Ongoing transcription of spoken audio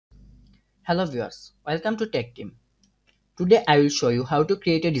Hello viewers, welcome to Tactim. Today I will show you how to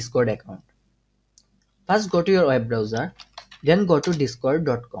create a Discord account. First go to your web browser, then go to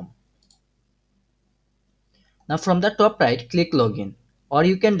discord.com. Now from the top right click login, or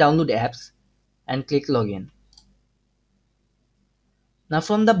you can download apps and click login. Now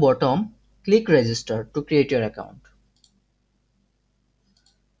from the bottom click register to create your account.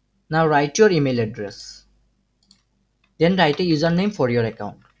 Now write your email address. Then write a username for your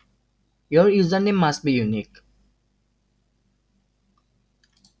account. Your username must be unique.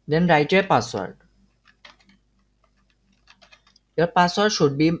 Then write your password. Your password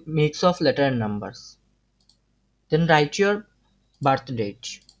should be mix of letter and numbers. Then write your birth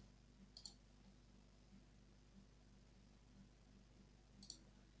date.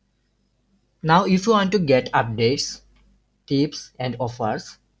 Now if you want to get updates, tips and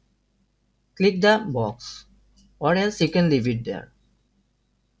offers, click the box or else you can leave it there.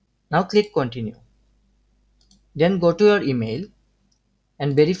 Now click continue. Then go to your email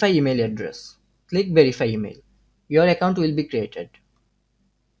and verify email address. Click verify email. Your account will be created.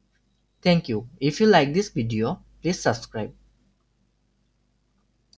 Thank you. If you like this video, please subscribe.